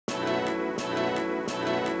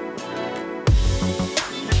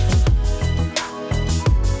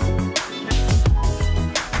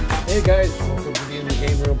Hey guys, welcome to the In the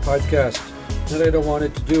Game Room podcast. Tonight I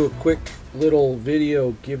wanted to do a quick little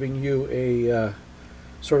video giving you a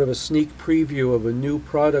sort of a sneak preview of a new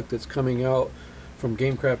product that's coming out from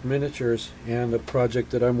Gamecraft Miniatures and a project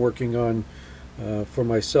that I'm working on for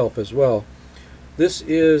myself as well. This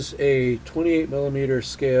is a 28mm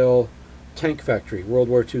scale tank factory, World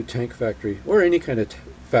War II tank factory, or any kind of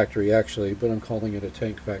factory actually, but I'm calling it a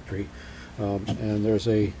tank factory. And there's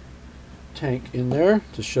a tank in there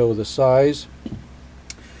to show the size.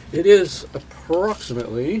 It is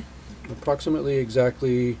approximately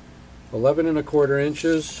exactly 11¼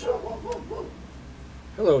 inches.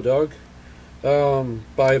 Hello, dog.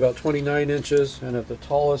 By about 29 inches, and at the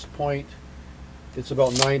tallest point it's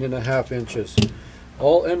about 9½ inches.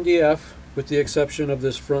 All MDF with the exception of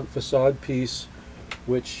this front facade piece,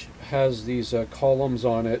 which has these columns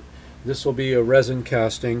on it. This will be a resin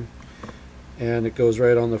casting, and it goes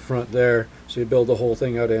right on the front there. So you build the whole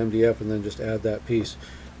thing out of MDF and then just add that piece.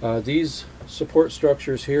 These support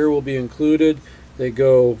structures here will be included. They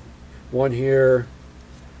go one here,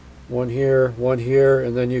 one here, one here,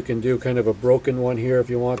 and then you can do kind of a broken one here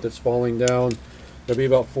if you want that's falling down. There'll be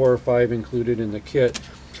about 4 or 5 included in the kit.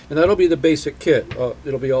 And that'll be the basic kit.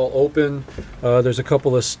 It'll be all open. There's a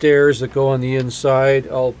couple of stairs that go on the inside.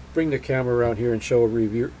 I'll bring the camera around here and show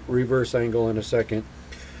a reverse angle in a second.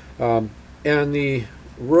 And the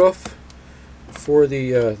roof for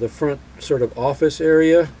the front sort of office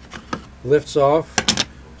area lifts off,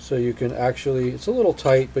 so you can actually, it's a little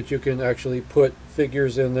tight, but you can actually put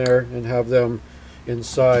figures in there and have them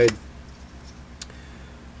inside.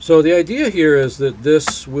 So the idea here is that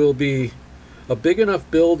this will be a big enough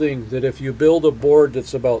building that if you build a board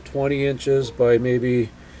that's about 20 inches by maybe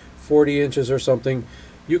 40 inches or something,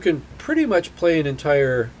 you can pretty much play an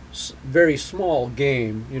entire very small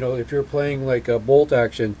game. You know, if you're playing like a bolt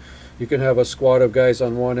action, you can have a squad of guys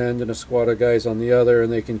on one end and a squad of guys on the other,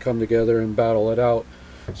 and they can come together and battle it out.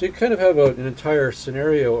 So you kind of have an entire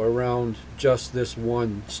scenario around just this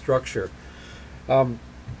one structure. A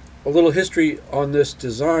little history on this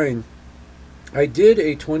design. I did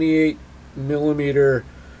a 28mm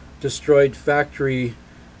destroyed factory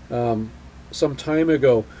some time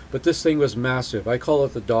ago, but this thing was massive. I call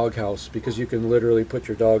it the doghouse because you can literally put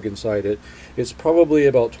your dog inside it. It's probably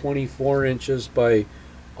about 24 inches by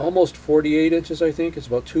almost 48 inches, I think. It's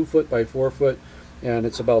about 2 foot by 4 foot, and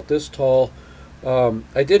it's about this tall.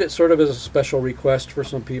 I did it sort of as a special request for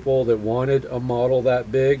some people that wanted a model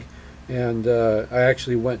that big, and I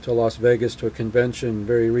actually went to Las Vegas to a convention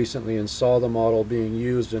very recently and saw the model being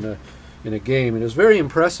used in a game, and it was very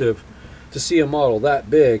impressive to see a model that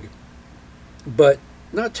big, but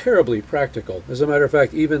not terribly practical. As a matter of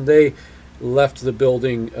fact, even they left the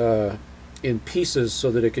building in pieces so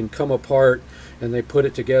that it can come apart, and they put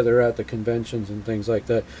it together at the conventions and things like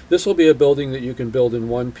that. This will be a building that you can build in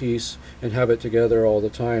one piece and have it together all the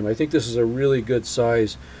time. I think this is a really good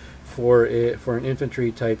size for an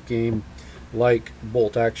infantry type game like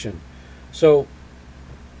Bolt Action. So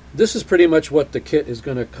this is pretty much what the kit is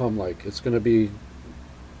going to come like. It's going to be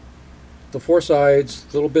the 4 sides,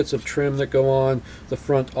 little bits of trim that go on, the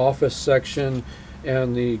front office section,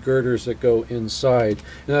 and the girders that go inside.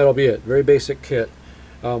 And that'll be it. Very basic kit.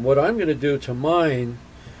 What I'm going to do to mine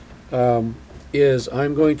is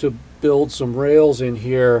I'm going to build some rails in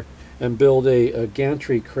here and build a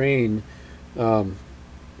gantry crane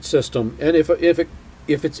system. And if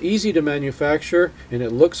it's easy to manufacture and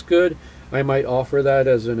it looks good, I might offer that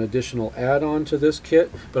as an additional add-on to this kit,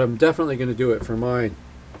 but I'm definitely going to do it for mine.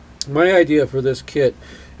 My idea for this kit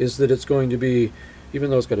is that it's going to be,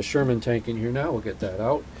 even though it's got a Sherman tank in here now, we'll get that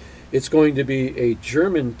out, it's going to be a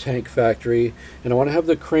German tank factory, and I want to have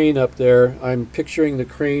the crane up there. I'm picturing the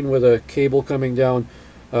crane with a cable coming down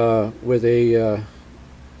with a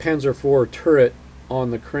Panzer IV turret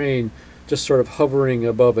on the crane, just sort of hovering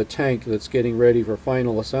above a tank that's getting ready for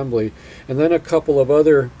final assembly, and then a couple of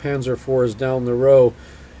other Panzer IVs down the row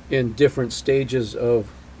in different stages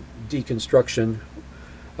of deconstruction,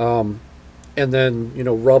 and then, you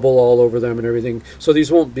know, rubble all over them and everything. So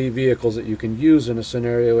these won't be vehicles that you can use in a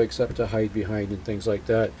scenario except to hide behind and things like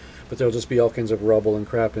that, but there'll just be all kinds of rubble and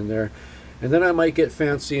crap in there. And then I might get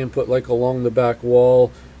fancy and put, like, along the back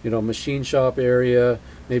wall, you know, machine shop area,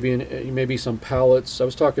 maybe some pallets. I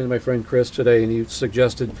was talking to my friend Chris today, and he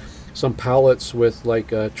suggested some pallets with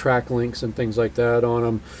like track links and things like that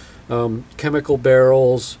on them, chemical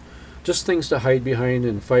barrels, just things to hide behind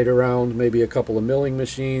and fight around, maybe a couple of milling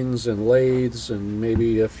machines and lathes and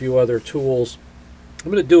maybe a few other tools. I'm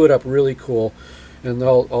going to do it up really cool, and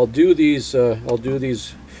I'll do these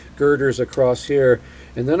girders across here,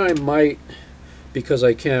 and then I might because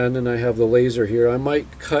I can and I have the laser here, I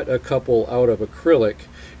might cut a couple out of acrylic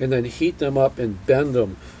and then heat them up and bend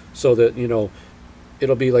them so that, you know,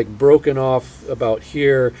 it'll be like broken off about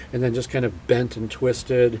here and then just kind of bent and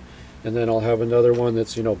twisted. And then I'll have another one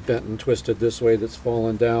that's, you know, bent and twisted this way that's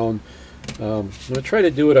fallen down. I'm going to try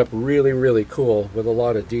to do it up really, really cool with a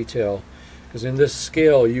lot of detail, because in this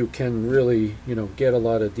scale you can really, you know, get a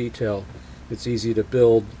lot of detail. It's easy to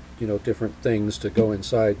build, you know, different things to go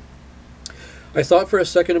inside. I thought for a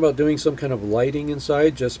second about doing some kind of lighting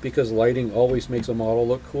inside, just because lighting always makes a model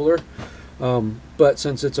look cooler. But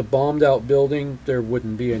since it's a bombed out building, there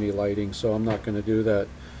wouldn't be any lighting, so I'm not going to do that.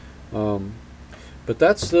 But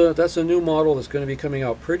that's a new model that's going to be coming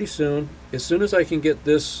out pretty soon. As soon as I can get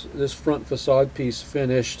this front facade piece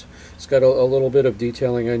finished, it's got a little bit of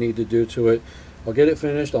detailing I need to do to it. I'll get it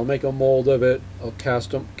finished. I'll make a mold of it. I'll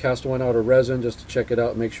cast one out of resin just to check it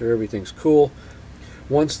out and make sure everything's cool.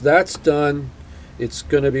 Once that's done, it's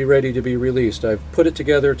going to be ready to be released. I've put it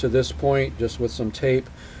together to this point just with some tape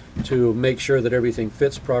to make sure that everything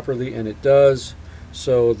fits properly, and it does.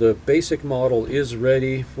 So the basic model is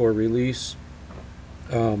ready for release.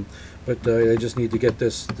 But I just need to get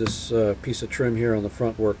this piece of trim here on the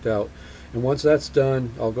front worked out, and once that's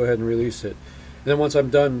done, I'll go ahead and release it. And then once I'm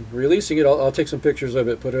done releasing it, I'll take some pictures of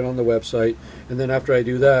it, put it on the website, and then after I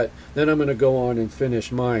do that, then I'm going to go on and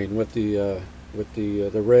finish mine with the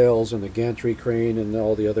rails and the gantry crane and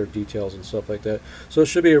all the other details and stuff like that. So it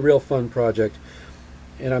should be a real fun project.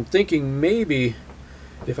 And I'm thinking maybe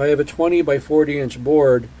if I have a 20 by 40 inch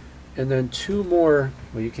board, and then two more,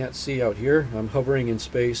 well, you can't see out here, I'm hovering in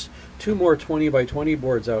space, two more 20 by 20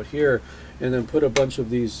 boards out here, and then put a bunch of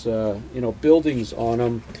these you know, buildings on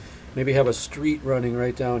them. Maybe have a street running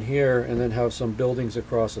right down here, and then have some buildings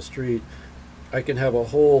across the street. I can have a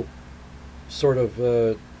whole sort of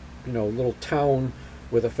you know, little town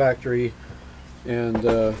with a factory, and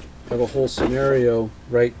have a whole scenario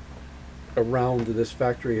right around this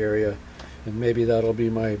factory area. And maybe that'll be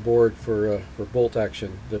my board for bolt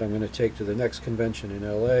action that I'm going to take to the next convention in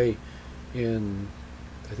LA in,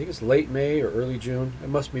 I think it's late May or early June. It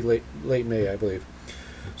must be late May, I believe.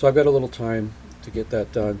 So I've got a little time to get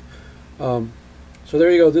that done. So there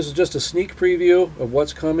you go. This is just a sneak preview of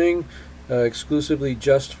what's coming, exclusively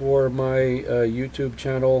just for my YouTube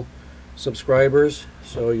channel subscribers.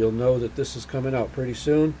 So you'll know that this is coming out pretty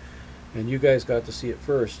soon, and you guys got to see it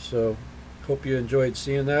first. So hope you enjoyed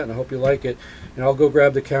seeing that, and I hope you like it. And I'll go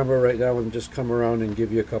grab the camera right now and just come around and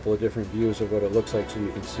give you a couple of different views of what it looks like so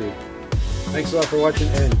you can see. Thanks a lot for watching,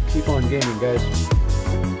 and keep on gaming, guys.